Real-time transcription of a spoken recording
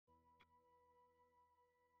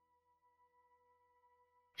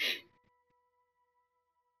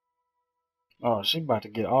Oh, she about to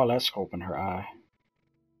get all that scope in her eye.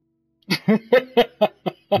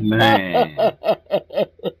 Man.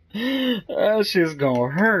 That shit's gonna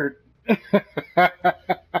hurt.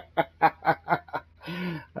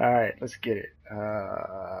 Alright, let's get it.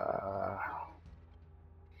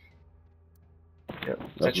 Yep.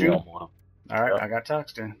 Is That's that you? normal. Alright, Yep. I got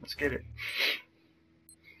Toxin. Let's get it.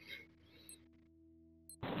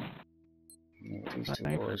 What these two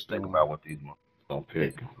I ain't boys think doing. about what these motherfuckers gonna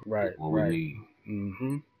pick. Right, What right. we need.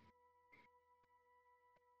 Mm-hmm.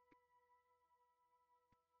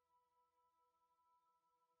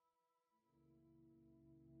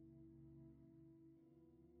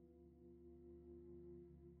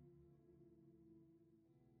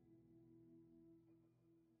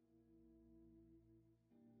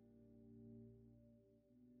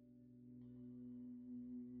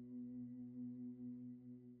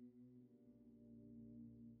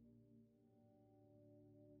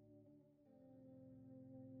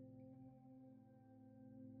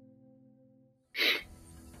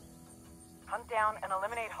 Hunt down and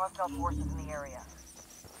eliminate hostile forces in the area.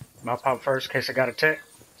 My pop first in case I got a tech.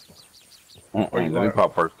 Let me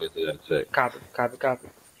pop first. Get that check. Copy, copy, copy.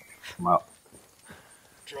 Come out.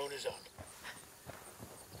 Drone is up.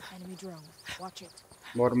 Enemy drone. Watch it.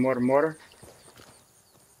 Mortar, mortar, mortar.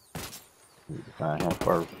 Need to find him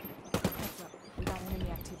first. Heads up. We got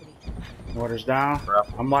enemy activity. Mortar's down. Crap.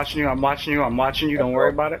 I'm watching you, I'm watching you, I'm watching you. Don't worry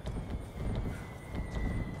about it.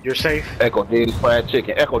 You're safe. Echo did his fried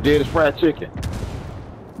chicken. Echo did his fried chicken.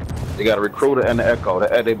 They got a recruiter and the Echo.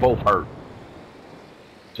 They both hurt.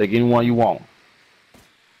 Take any one you want.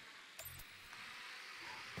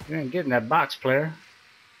 You ain't getting that box, player.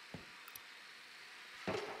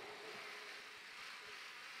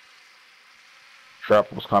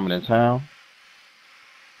 Trapper was coming in town.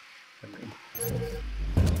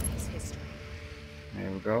 It's history.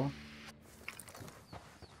 There we go.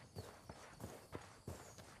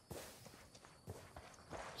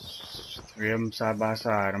 Three of them side by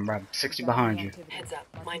side. I'm about 60 behind you. Heads up,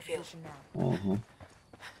 minefield. Mm-hmm.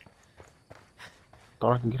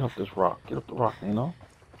 Thought I can get up this rock. Get up the rock, you know?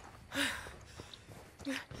 Heads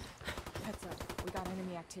up. We got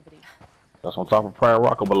enemy activity. That's on top of Prairie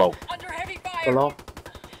Rock or below? Under heavy fire! Below.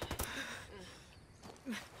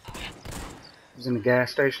 He's in the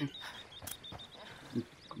gas station. I'm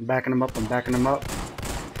backing him up, I'm backing him up.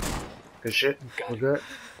 Good shit. We're good.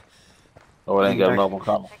 Oh, it ain't got another one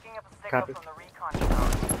coming. Picking up a signal Copy. from the Recon tower.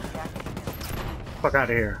 Deactivated. Fuck out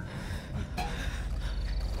of here.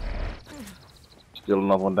 Still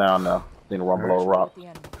another one down now. Need to run below the rock. The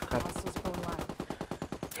enemy. Hostiles going live.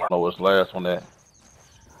 I know what's the last one there.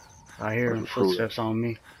 I hear him footsteps on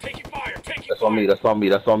me. Taking fire. Taking That's on me. That's on me.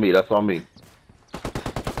 That's on me. That's on me.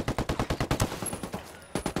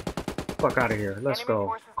 Fuck out of here. Let's Enemy go.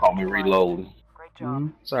 forces Call me online. reloading. Great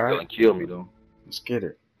job. It's alright. Gonna kill me though. Let's get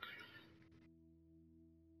it.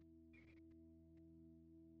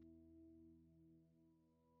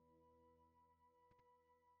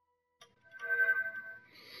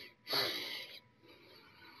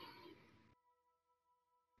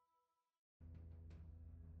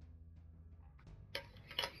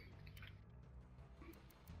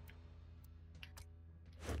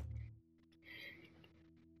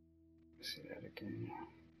 See that again.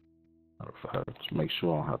 Just make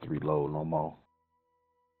sure I don't have to reload no more.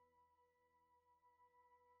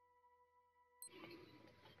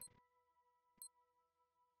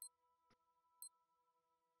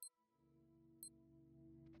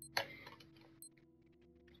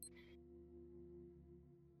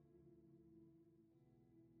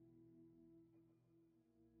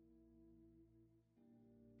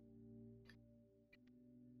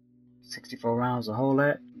 $64 rounds a whole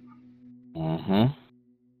lot. Mm-hmm.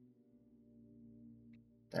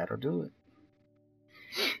 That'll do it.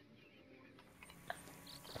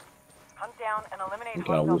 Hunt down and eliminate You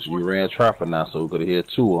kinda hostile wish you forces. ran Trapper now so we could have hit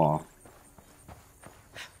two on.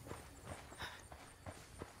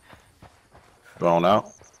 Drone out.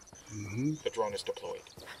 Mm-hmm. The drone is deployed.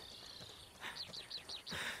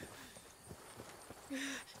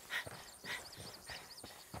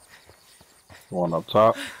 One up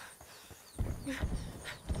top.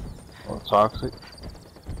 One toxic.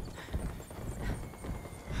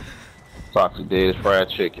 Toxic dead as fried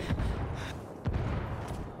chicken.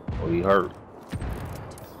 Oh, he hurt.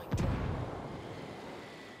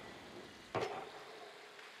 Got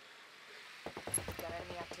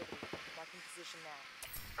enemy activity. Back in position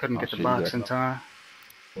now. Couldn't Oh, get the shit, box yeah. in time.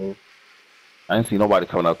 I didn't see nobody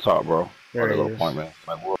coming up top, bro. There That he little is. point, man.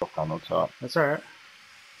 Like, we're coming up top. That's alright.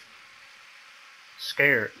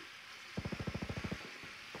 Scared.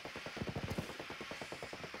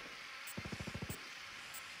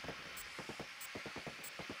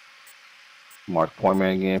 Mark point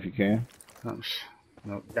man again if you can.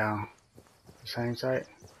 No, down. Same site.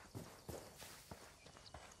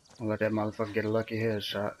 I'll let that motherfucker get a lucky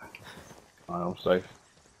headshot. I'm safe.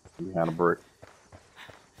 Behind the brick.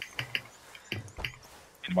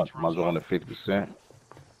 My zone at 50%.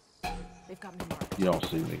 They've got me marked. You don't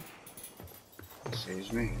see me.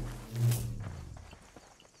 Sees me.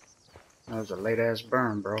 That was a late ass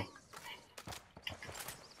burn, bro.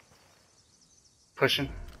 Pushing.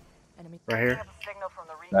 Enemy. Right We here. have a signal from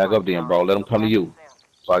the Recon Back up then, tower. bro. Let them come to you. Soon.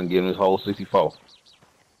 So I can get in this whole 64.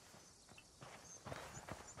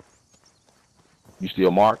 You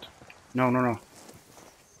still marked? No.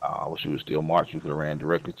 I wish you was still marked. You could have ran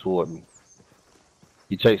directly toward me.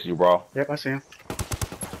 He chasing you, bro. Yep, I see him.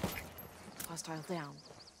 Hostile down.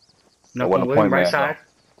 No, wasn't a with him, point right man, side.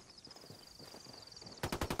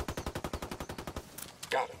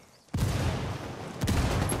 Got him.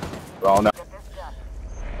 Oh, no. Get this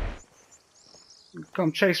done.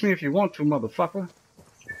 Come chase me if you want to, motherfucker.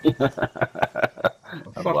 What the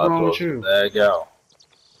That's fuck why I wrong told with you you? to bag out.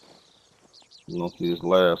 You don't see this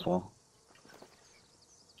last one.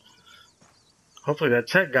 Hopefully that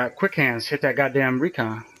tech got quick hands. Hit that goddamn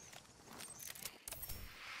recon.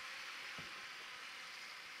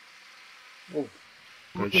 Oh,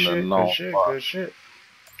 good Looking at shit, no good shit, spot. good shit.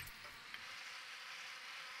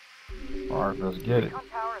 Alright, let's get it. Recon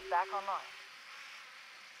tower is back online.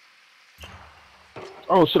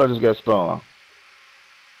 Oh shit, I just got stung.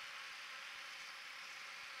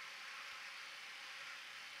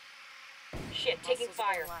 Shit, taking Hostiles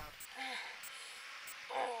fire. going loud.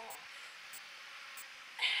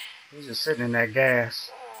 He's just sitting in that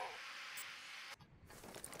gas.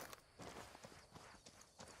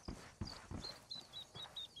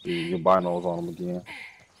 Your binos on him again.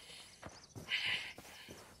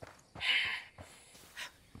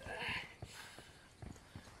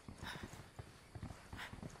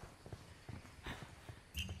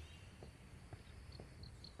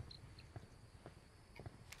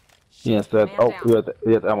 Yes, that. Man Oh, down.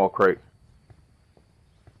 he had the ammo crate.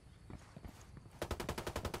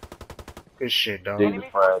 Good shit, dog. Jesus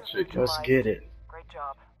fried chicken. Let's get it. Great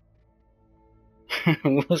job.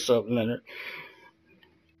 What's up, Leonard?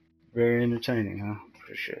 Very entertaining, huh?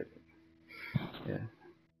 Appreciate it. Yeah.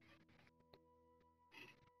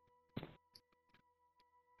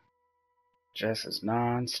 Just is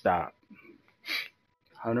non-stop.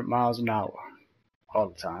 100 miles an hour. All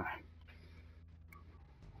the time.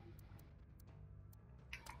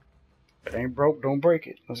 If it ain't broke, don't break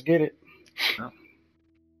it. Let's get it.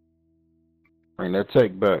 Bring that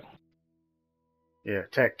take back. Yeah,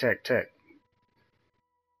 tech.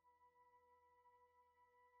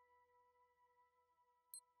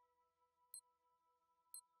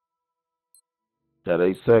 Got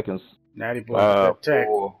 8 seconds. Natty boy, 5, that tech.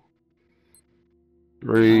 4,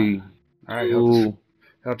 3, Alright, 2.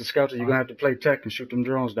 help the Skelter. You're gonna have to play tech and shoot them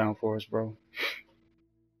drones down for us, bro.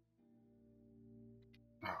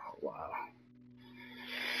 Oh, wow.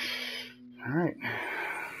 Alright.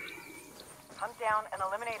 Hunt down and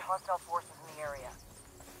eliminate hostile forces in the area.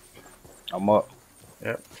 I'm up.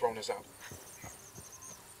 Yep. Drone is out.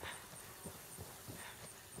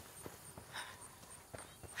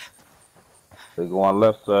 They go on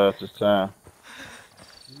left side this time.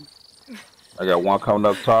 I got one coming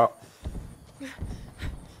up top.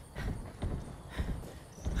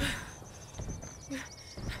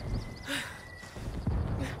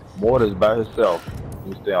 Mortar's by himself.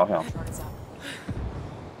 You stay on him. Guard is up.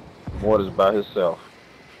 Mortar's by himself.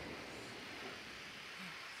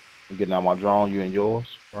 I'm getting out my drone, you and yours.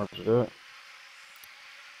 Roger that.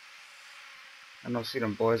 I don't see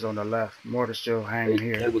them boys on the left. Mortar's still hanging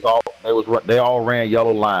here. They all ran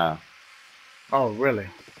yellow line. Oh, really?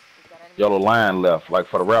 We've got enemy. Yellow line left, like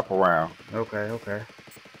for the wraparound. Okay.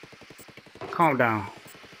 Calm down.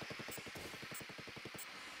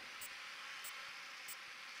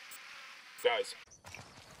 Guys,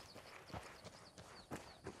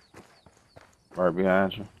 Right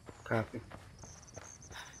behind you. Copy.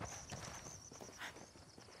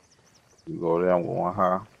 You go there, I'm going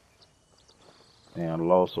high. And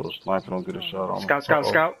low, so the sniper don't get a shot on me.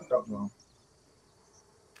 Scout.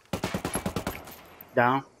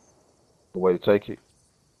 Down. The way to take it.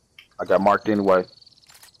 I got marked anyway.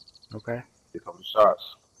 Okay. Get a couple of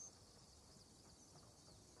shots.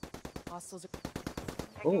 Hostiles are.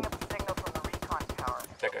 Picking Oh. up a signal from the Recon tower.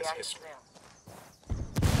 That guy's React history. soon.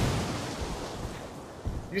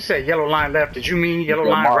 You said yellow line left. Did you mean yellow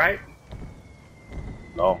got line marked. right?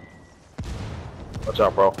 No. Watch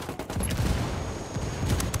out, bro.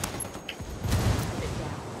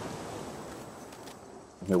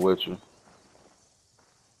 I'm here with you.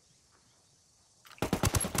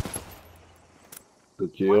 Good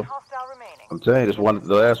One kill. hostile remaining. I'm telling you, this one,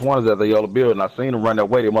 the last one is at the yellow building. I seen them run that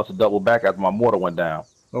way. They must have doubled back after my mortar went down.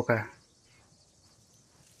 Okay.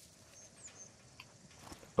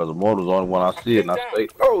 Because the mortar's the only one I see it, and I Pinned down.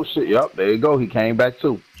 stayed. Oh shit! Yep, there you go. He came back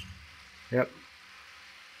too. Yep.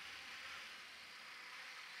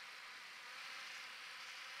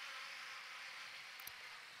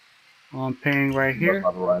 On ping right He must here.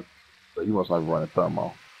 not be running. So he must not be running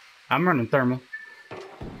thermal. I'm running thermal.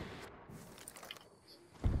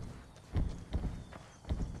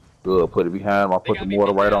 Good. Put it behind him. I put the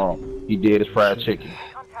mortar right on him. He did his fried chicken.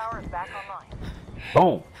 Recon tower is back online.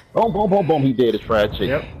 Boom. Boom, boom, boom, boom. He did his fried chicken.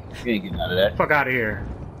 Yep. You ain't getting out of that. Fuck out of here.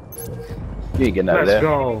 You ain't getting out of Let's that.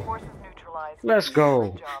 Enemy go. forces neutralized. Let's go.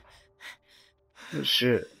 Great job. Good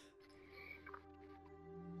shit.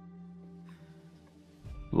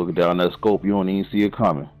 Looking down that scope, you don't even see it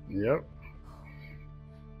coming. Yep.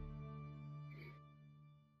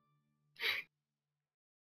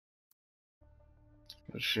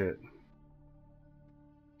 Good shit.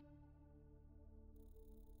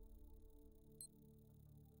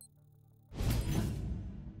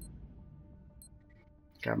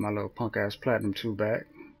 Got my little punk ass platinum 2 back.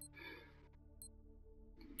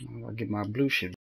 I'll get my blue shit.